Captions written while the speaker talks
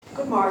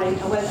Good morning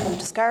and welcome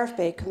to Scariff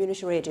Bay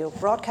Community Radio,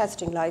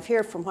 broadcasting live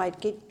here from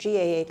Whitegate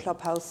GAA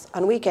Clubhouse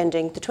on week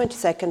ending the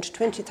 22nd,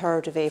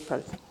 23rd of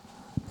April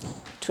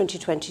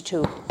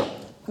 2022.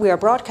 We are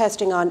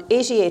broadcasting on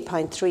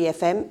 88.3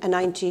 FM and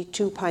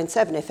 92.7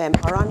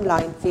 FM or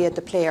online via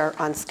the player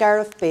on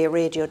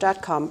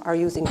scariffbayradio.com or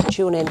using the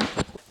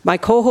TuneIn. My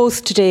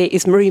co-host today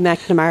is Marie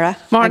McNamara.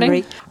 Morning.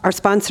 Marie. Our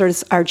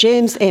sponsors are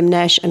James M.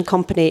 Nash and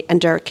Company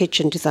and Derek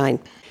Kitchen Design.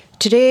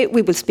 Today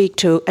we will speak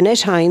to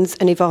Annette Hines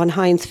and Yvonne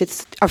Hines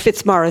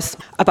Fitzmaurice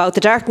about the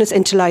Darkness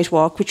into Light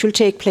walk, which will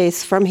take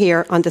place from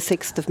here on the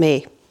 6th of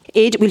May.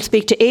 We'll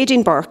speak to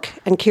Aideen Burke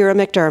and Ciara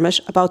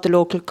McDermott about the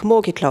local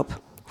Camogie Club,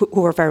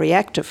 who are very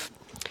active.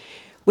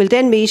 We'll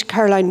then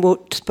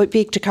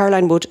speak to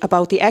Caroline Wood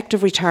about the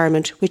active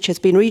retirement, which has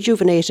been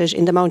rejuvenated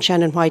in the Mount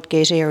Shannon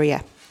Whitegate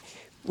area.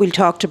 We'll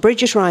talk to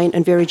Bridget Ryan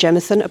and Vera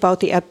Jemison about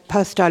the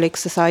Apostolic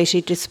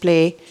Society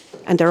display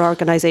and their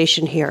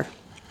organisation here.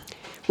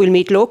 We'll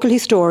meet local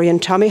historian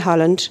Tommy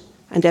Holland,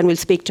 and then we'll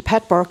speak to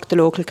Pat Burke, the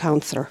local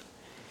councillor.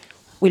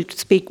 We'll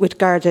speak with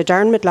Garda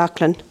Darren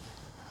McLaughlin,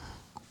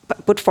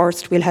 but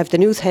first we'll have the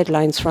news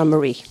headlines from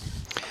Marie.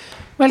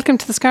 Welcome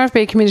to the Scariff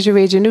Bay Community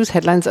Radio News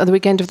headlines on the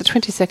weekend of the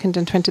 22nd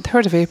and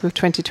 23rd of April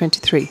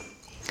 2023.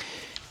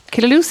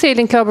 Killaloo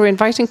Sailing Club are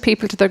inviting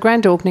people to their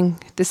grand opening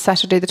this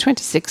Saturday the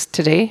 26th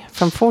today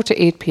from 4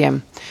 to 8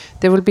 p.m.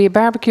 There will be a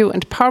barbecue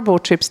and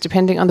powerboat trips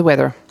depending on the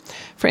weather.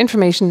 For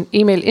information,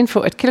 email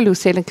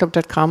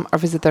info@killaloosailingclub.com or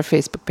visit their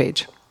Facebook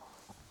page.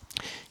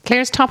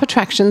 Clare's top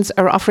attractions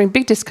are offering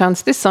big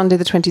discounts this Sunday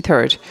the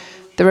 23rd.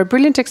 There are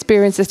brilliant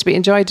experiences to be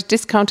enjoyed at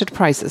discounted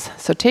prices,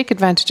 so take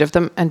advantage of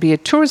them and be a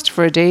tourist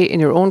for a day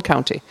in your own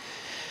county.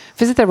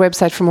 Visit their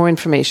website for more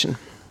information.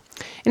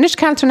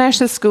 Inishcalter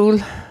National School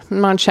in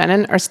Mount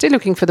Shannon are still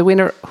looking for the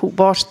winner who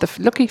bought the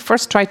lucky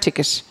first try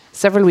ticket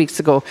several weeks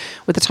ago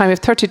with a time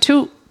of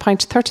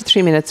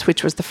 32.33 minutes,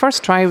 which was the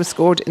first try was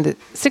scored in the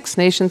Six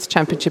Nations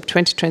Championship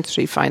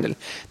 2023 final.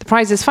 The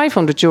prize is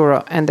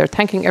 €500 and they're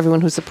thanking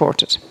everyone who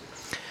supported.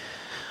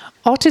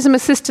 Autism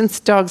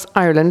Assistance Dogs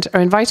Ireland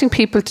are inviting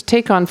people to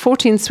take on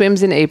 14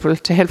 swims in April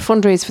to help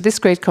fundraise for this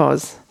great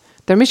cause.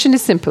 Their mission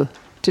is simple: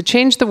 to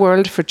change the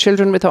world for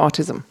children with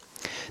autism.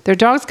 Their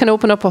dogs can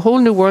open up a whole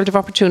new world of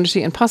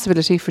opportunity and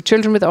possibility for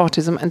children with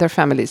autism and their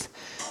families.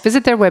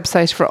 Visit their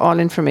website for all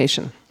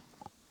information.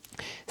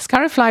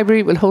 Scariff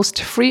Library will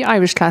host free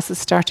Irish classes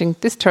starting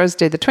this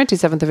Thursday, the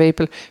 27th of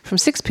April, from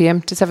 6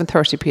 p.m. to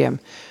 7:30 p.m.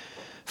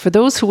 For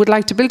those who would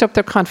like to build up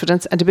their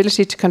confidence and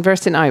ability to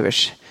converse in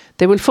Irish,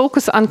 they will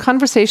focus on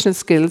conversational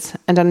skills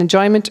and on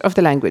enjoyment of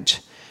the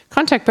language.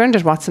 Contact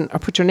Bernadette Watson or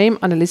put your name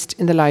on a list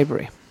in the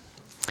library.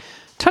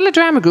 Tulla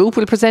Drama Group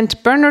will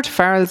present Bernard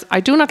Farrell's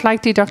I Do Not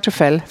Like Thee, Dr.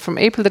 Fell from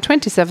April the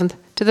 27th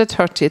to the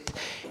 30th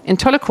in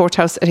Tulla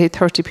Courthouse at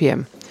 8:30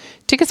 p.m.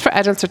 Tickets for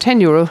adults are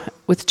 €10,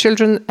 with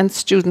children and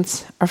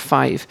students are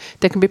 €5.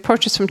 They can be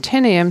purchased from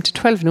 10 a.m. to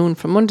 12 noon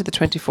from Monday the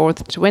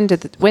 24th to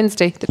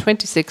Wednesday the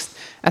 26th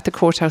at the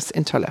Courthouse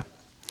in Tulla.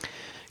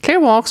 Clare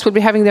Walks will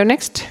be having their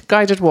next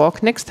guided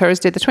walk next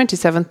Thursday the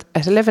 27th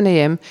at 11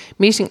 a.m,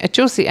 meeting at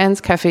Josie Ann's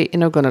Cafe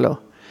in Ogonnelloe.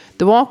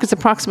 The walk is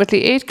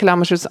approximately 8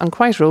 kilometres on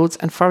quiet roads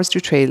and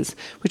forestry trails,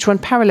 which run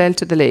parallel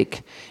to the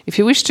lake. If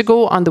you wish to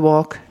go on the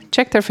walk,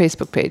 check their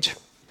Facebook page.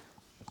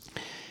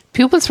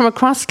 Pupils from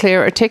across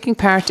Clare are taking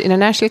part in a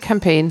national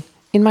campaign,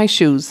 In My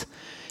Shoes,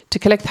 to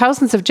collect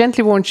thousands of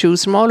gently worn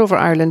shoes from all over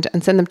Ireland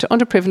and send them to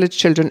underprivileged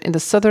children in the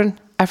southern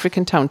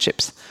African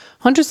townships.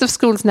 Hundreds of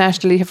schools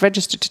nationally have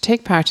registered to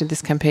take part in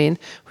this campaign,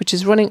 which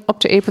is running up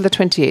to April the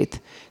 28th.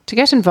 To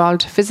get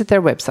involved, visit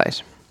their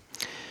website.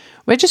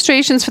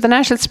 Registrations for the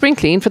National Spring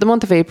Clean for the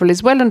month of April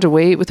is well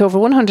underway, with over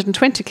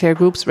 120 Clare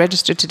groups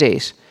registered to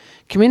date.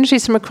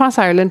 Communities from across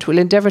Ireland will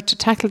endeavour to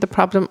tackle the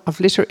problem of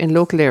litter in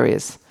local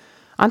areas.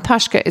 An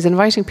Taisce is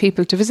inviting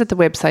people to visit the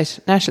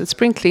website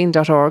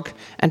nationalspringclean.org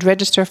and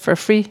register for a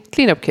free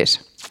clean-up kit.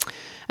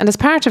 And as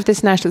part of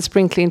this National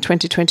Spring Clean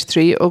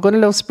 2023,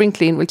 Ogonnelloe Spring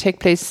Clean will take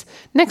place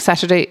next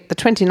Saturday, the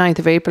 29th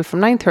of April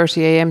from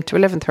 9:30 a.m. to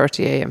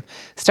 11:30 a.m,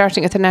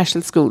 starting at the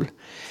National School.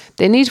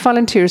 They need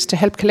volunteers to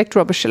help collect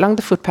rubbish along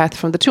the footpath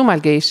from the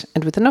 2-mile gate,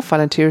 and with enough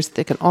volunteers,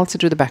 they can also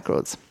do the back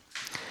roads.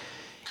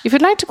 If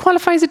you'd like to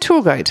qualify as a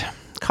tour guide,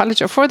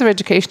 College of Further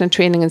Education and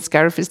Training in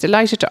Scariff is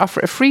delighted to offer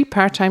a free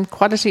part-time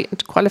Quality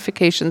and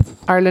Qualifications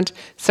Ireland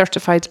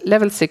Certified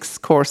Level 6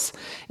 course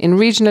in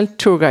regional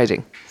tour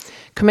guiding,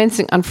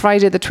 commencing on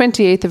Friday the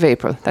 28th of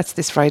April. That's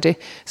this Friday.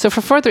 So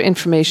for further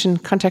information,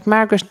 contact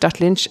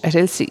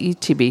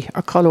margaret.lynch@LCETB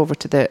or call over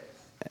to the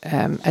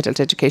Adult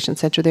Education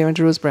Centre there in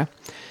Drewsborough.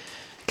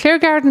 Clare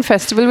Garden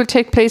Festival will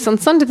take place on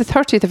Sunday the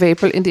 30th of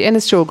April in the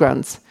Ennis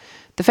Showgrounds.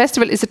 The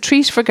festival is a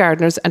treat for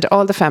gardeners and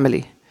all the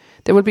family.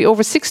 There will be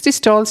over 60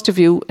 stalls to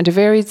view and a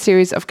varied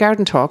series of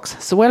garden talks,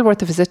 so well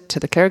worth a visit to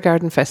the Clare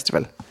Garden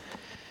Festival.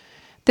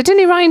 The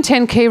Dinny Ryan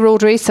 10k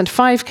road race and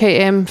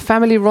 5km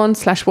family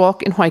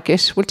run/walk in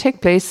Whitegate will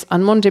take place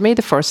on Monday, May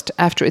the 1st,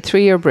 after a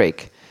 3-year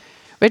break.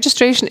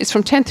 Registration is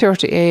from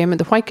 10:30 a.m. in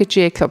the Whitegate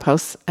GA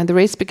Clubhouse and the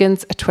race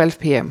begins at 12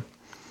 p.m.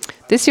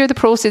 This year the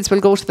proceeds will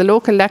go to the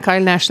local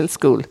Lackisle National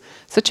School,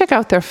 so check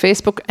out their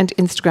Facebook and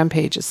Instagram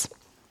pages.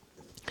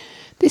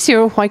 This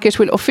year, Whitegate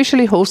will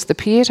officially host the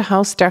Pieta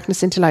House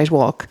Darkness into Light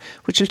Walk,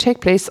 which will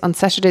take place on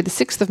Saturday the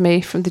 6th of May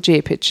from the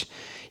J Pitch.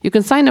 You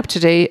can sign up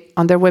today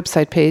on their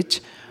website page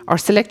or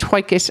select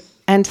Whitegate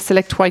and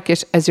select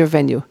Whitegate as your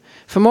venue.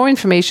 For more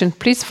information,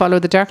 please follow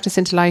the Darkness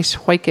into Light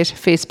Whitegate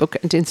Facebook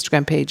and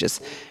Instagram pages.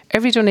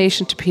 Every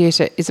donation to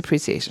Pieta is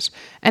appreciated.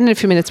 And in a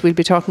few minutes, we'll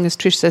be talking, as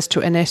Trish says, to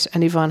Annette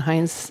and Yvonne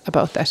Hines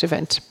about that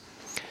event.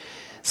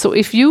 So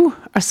if you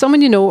or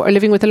someone you know are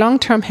living with a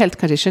long-term health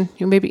condition,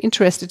 you may be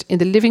interested in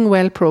the Living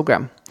Well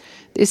programme.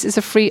 This is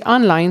a free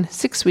online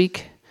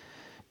 6-week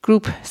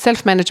group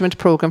self-management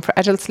programme for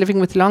adults living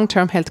with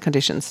long-term health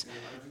conditions.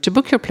 To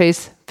book your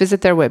place,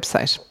 visit their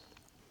website.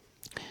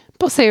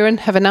 Bus Éireann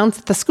have announced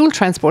that the School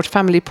Transport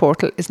Family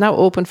Portal is now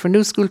open for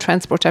new school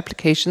transport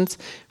applications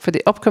for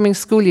the upcoming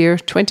school year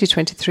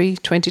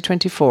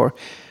 2023-2024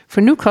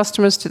 for new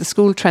customers to the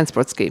school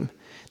transport scheme.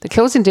 The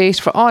closing date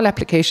for all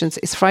applications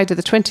is Friday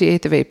the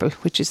 28th of April,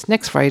 which is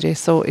next Friday.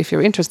 So if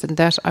you're interested in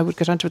that, I would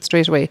get onto it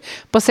straight away.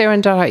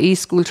 buséireann.ie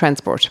School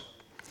Transport.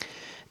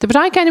 The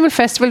Badike Annual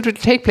Festival will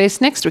take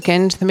place next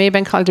weekend, the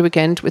Maybank holiday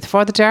weekend, with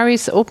Father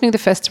Darius opening the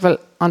festival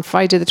on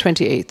Friday the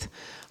 28th.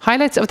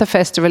 Highlights of the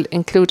festival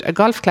include a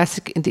golf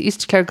classic in the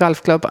East Clare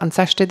Golf Club on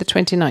Saturday the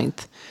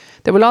 29th.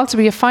 There will also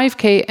be a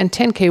 5k and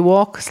 10k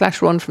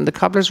walk/run from the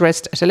Cobbler's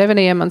Rest at 11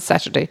 a.m. on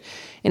Saturday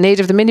in aid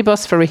of the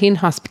minibus for Raheen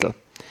Hospital.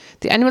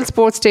 The annual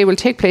sports day will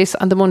take place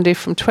on the Monday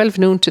from 12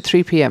 noon to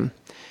 3 p.m.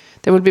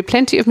 There will be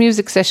plenty of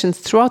music sessions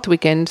throughout the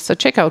weekend, so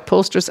check out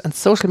posters and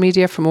social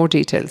media for more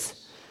details.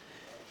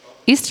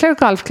 East Clare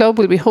Golf Club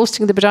will be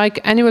hosting the Badike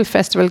Annual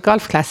Festival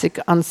Golf Classic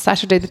on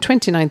Saturday the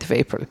 29th of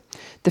April.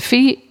 The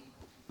fee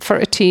for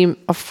a team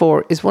of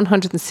 4 is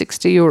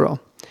 €160.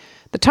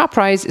 The top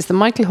prize is the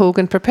Michael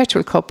Hogan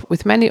Perpetual Cup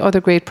with many other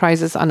great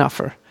prizes on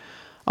offer.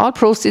 All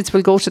proceeds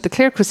will go to the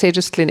Clare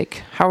Crusaders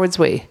Clinic, Howard's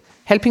Way,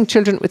 helping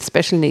children with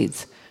special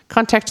needs.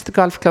 Contact the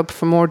golf club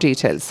for more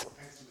details.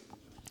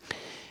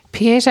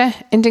 Pieta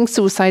Ending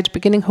Suicide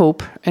Beginning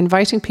Hope,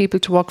 inviting people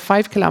to walk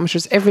 5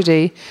 kilometres every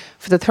day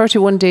for the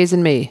 31 days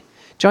in May.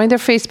 Join their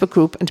Facebook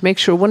group and make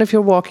sure one of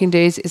your walking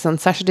days is on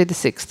Saturday the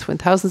 6th, when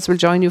thousands will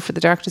join you for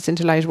the Darkness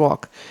into Light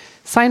walk.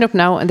 Sign up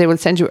now and they will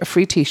send you a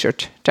free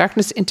t-shirt.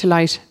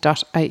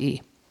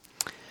 darknessintolight.ie.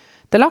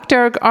 The Lough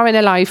Derg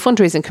RNLI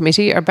Fundraising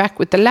Committee are back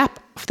with the Lap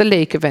of the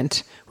Lake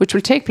event, which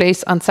will take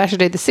place on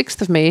Saturday the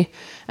 6th of May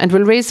and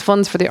will raise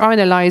funds for the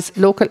RNLI's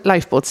local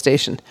lifeboat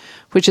station,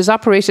 which is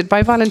operated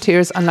by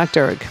volunteers on Lough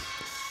Derg.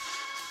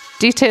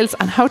 Details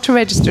on how to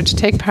register to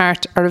take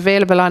part are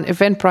available on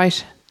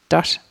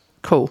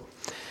eventbrite.co.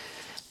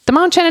 The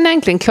Mount Shannon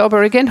Angling Club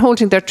are again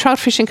holding their trout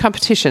fishing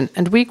competition,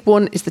 and week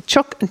 1 is the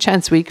Chuck and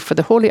Chance week for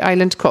the Holy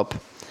Island Cup.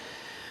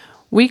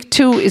 Week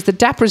 2 is the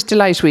Dapper's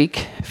Delight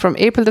week from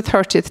April the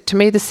 30th to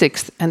May the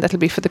 6th, and that'll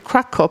be for the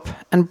Crock Cup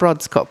and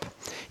Broad's Cup.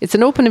 It's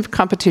an open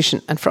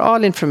competition, and for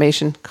all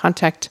information,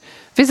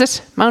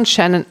 visit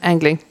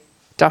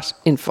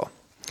mountshannonangling.info.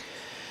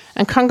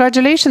 And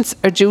congratulations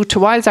are due to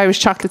Wild Irish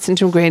Chocolates in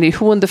Drumgraney,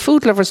 who won the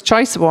Food Lover's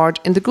Choice Award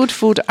in the Good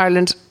Food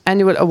Ireland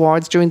Annual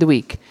Awards during the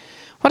week.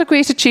 What a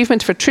great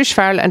achievement for Trish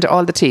Farrell and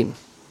all the team.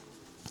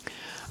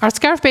 Our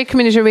Scarf Bay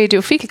Community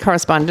Radio fecal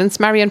correspondent,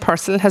 Marianne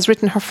Purcell, has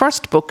written her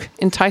first book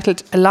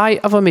entitled A Lie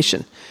of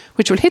Omission,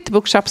 which will hit the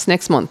bookshops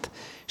next month.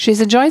 She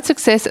has enjoyed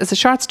success as a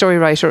short story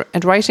writer,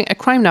 and writing a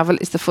crime novel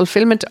is the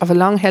fulfilment of a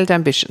long-held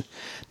ambition.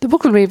 The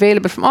book will be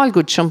available from all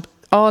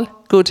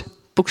good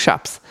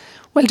bookshops.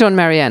 Well done,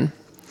 Marianne.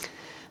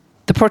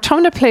 The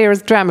Portumna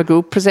Players Drama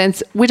Group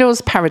presents Widow's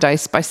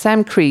Paradise by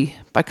Sam Cree,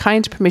 by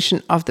kind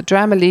permission of the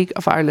Drama League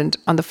of Ireland,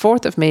 on the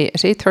 4th of May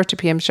at 8:30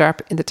 p.m.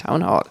 sharp in the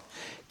Town Hall.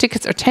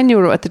 Tickets are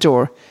 €10 at the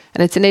door,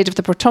 and it's in aid of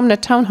the Portumna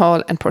Town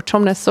Hall and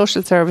Portumna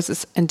Social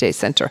Services and Day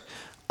Centre.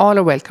 All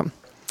are welcome.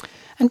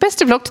 And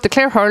best of luck to the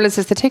Clare Hurlers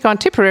as they take on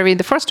Tipperary in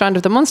the first round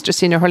of the Munster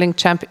Senior Hurling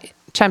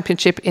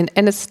Championship in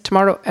Ennis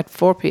tomorrow at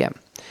 4 p.m.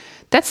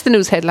 That's the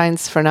news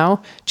headlines for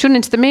now. Tune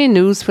into the main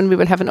news when we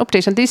will have an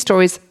update on these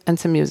stories and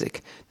some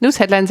music. News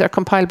headlines are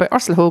compiled by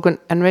Ursula Hogan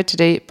and read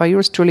today by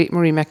yours truly,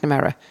 Marie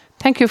McNamara.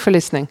 Thank you for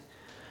listening.